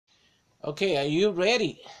Okay, are you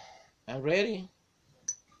ready? I'm ready.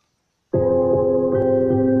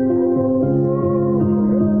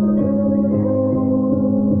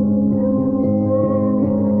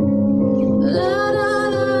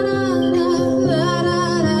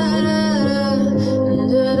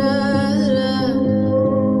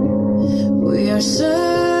 We are searchlights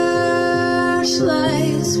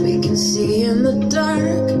we can see in the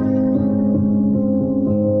dark.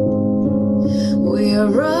 We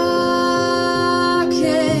are rockets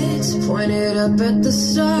pointed up at the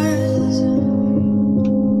stars.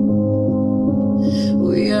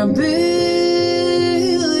 We are billions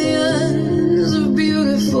of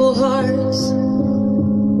beautiful hearts,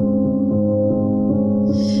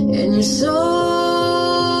 and you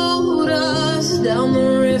sold us down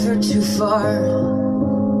the river too far.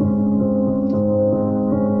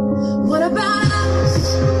 What about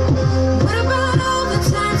us? What about all the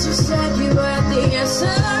times you said you had the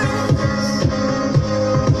answers?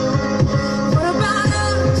 What about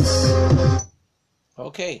us?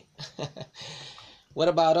 Okay. What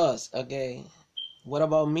about us? Okay. What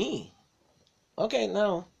about me? Okay,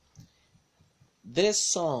 now this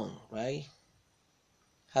song, right,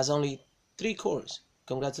 has only 3 chords.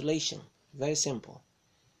 Congratulations. Very simple.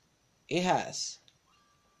 It has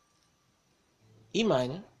E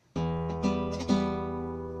minor,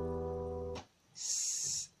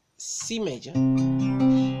 C major,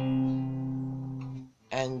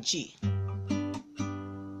 and G.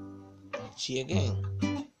 G again.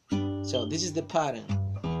 So this is the pattern.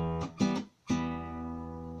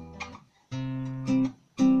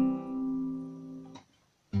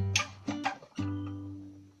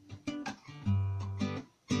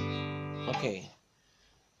 Okay.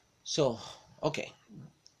 So, okay.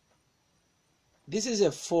 This is a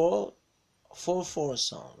 4/4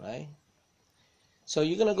 song, right? So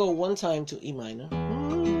you're gonna go one time to E minor.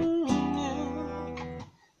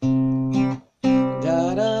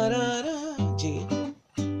 Da da da da. G.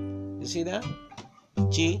 You see that?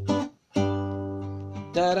 G.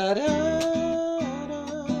 Da da da da.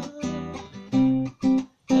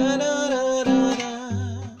 Da da da da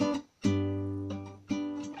da.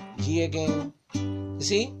 G again. You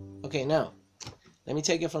see? Okay, now let me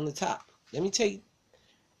take it from the top. Let me take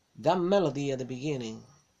that melody at the beginning.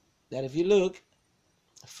 That if you look,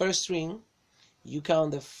 first string, you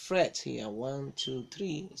count the frets here. 1, 2,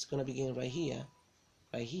 3. It's gonna begin right here,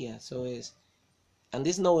 right here. So it's, and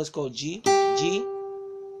this note is called G, G,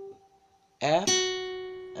 F,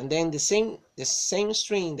 and then the same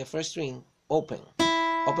string, the first string, open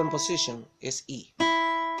position is E.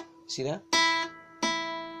 See that?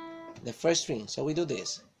 The first string. So we do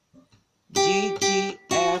this: G, G,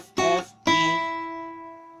 F, F, E.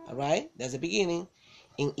 All right, that's the beginning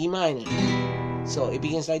in E minor. So it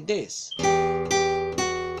begins like this.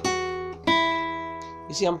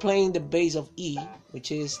 You see, I'm playing the bass of E,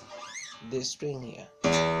 which is this string here.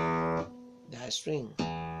 That string.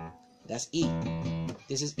 That's E.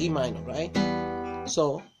 This is E minor, right?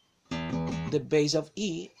 So the bass of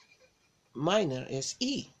E minor is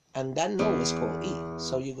E, and that note is called E.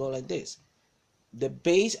 So you go like this. The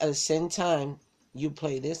bass at the same time you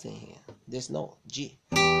play this thing here. This note, G.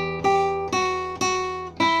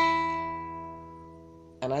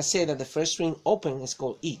 And I say that the first string open is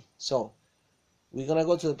called E. So we're gonna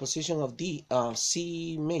go to the position of D,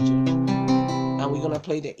 C major, and we're gonna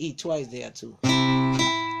play the E twice there too.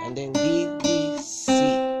 And then D, D, C.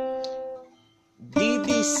 D,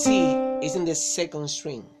 D, C is in the second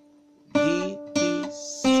string. D, D,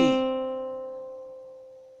 C.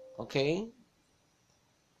 Okay?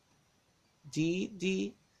 D,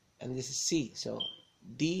 D, and this is C. So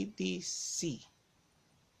D, D, C.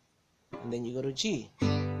 And then you go to G.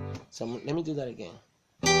 So let me do that again.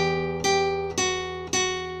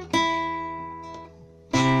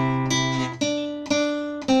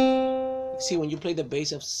 See, when you play the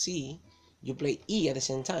bass of C, you play E at the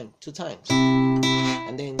same time, 2 times.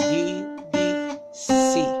 And then D, D,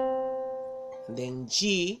 C. And then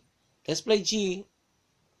G. Let's play G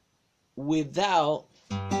without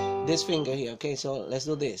this finger here. Okay, so let's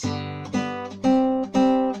do this.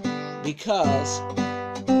 Because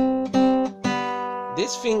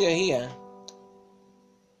this finger here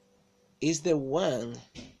is the one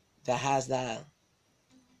that has that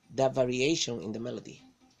variation in the melody.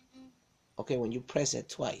 Okay, when you press it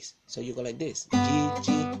twice. So you go like this. G,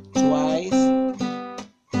 G, twice.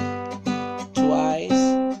 Twice.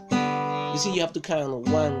 You see, you have to count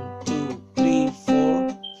 1, 2, 3, 4,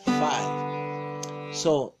 5.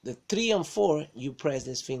 So the 3 and 4, you press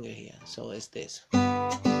this finger here. So it's this. Again.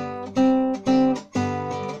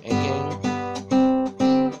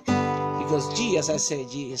 Because G G, as I said,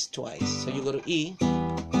 G is twice. So you go to E,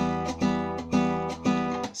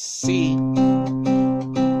 C,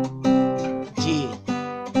 G,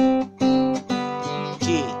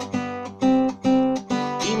 G,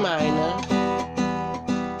 E minor,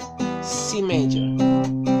 C major,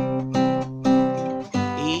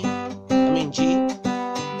 G.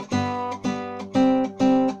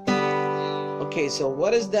 Okay, so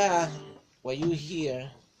what is that? What you hear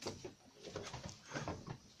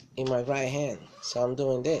in my right hand? So I'm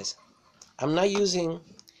doing this. I'm not using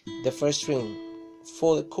the first string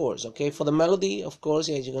for the chords, okay? For the melody, of course,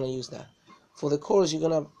 yeah, you're gonna use that. For the chords, you're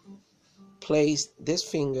gonna place this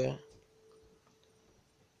finger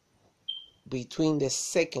between the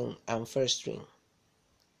second and first string.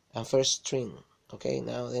 Okay,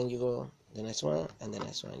 now then you go the next one and the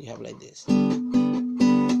next one. You have like this.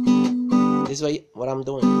 This is what I'm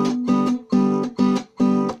doing.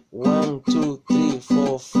 1, 2, 3,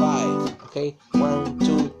 4, 5. Okay, 1,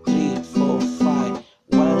 2, 3, 4, 5.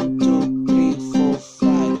 1, 2, 3, 4,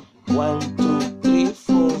 5. 1, 2, 3,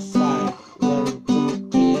 4, 5. 1, 2,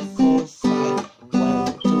 3, 4, 5.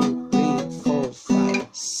 1, 2, 3, 4, 5.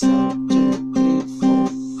 1, 2, 3, 4,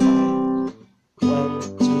 5. 1,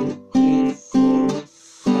 2, 3, 4,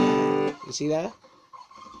 5. You see that?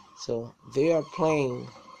 So they are playing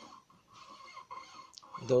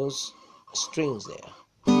those strings there.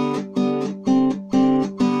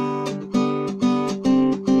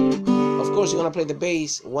 Of course, you're gonna play the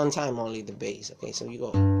bass one time only, the bass. Okay, so you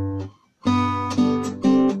go.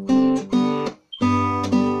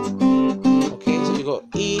 Okay, so you go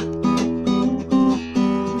E,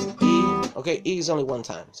 E. Okay, E is only one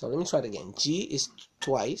time. So let me try it again. G is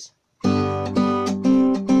twice.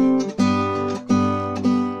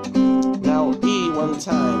 Now E one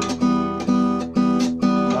time.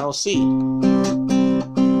 Now C.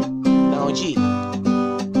 Now G.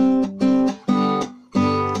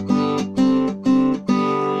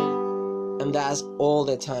 And that's all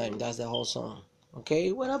the time. That's the whole song.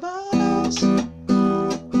 Okay? What about us?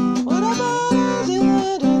 What about us?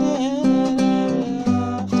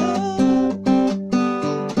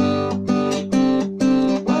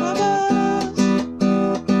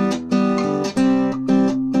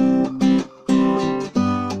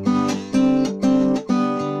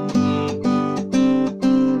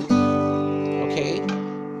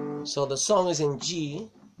 So the song is in G,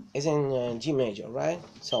 is in G major, right?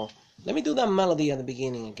 So let me do that melody at the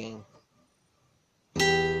beginning again.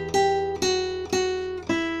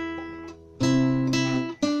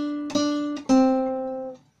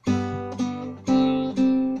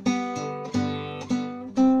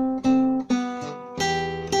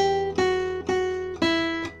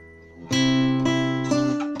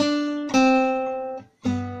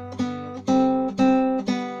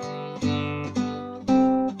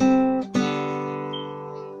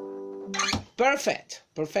 Perfecto.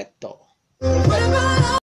 Perfecto.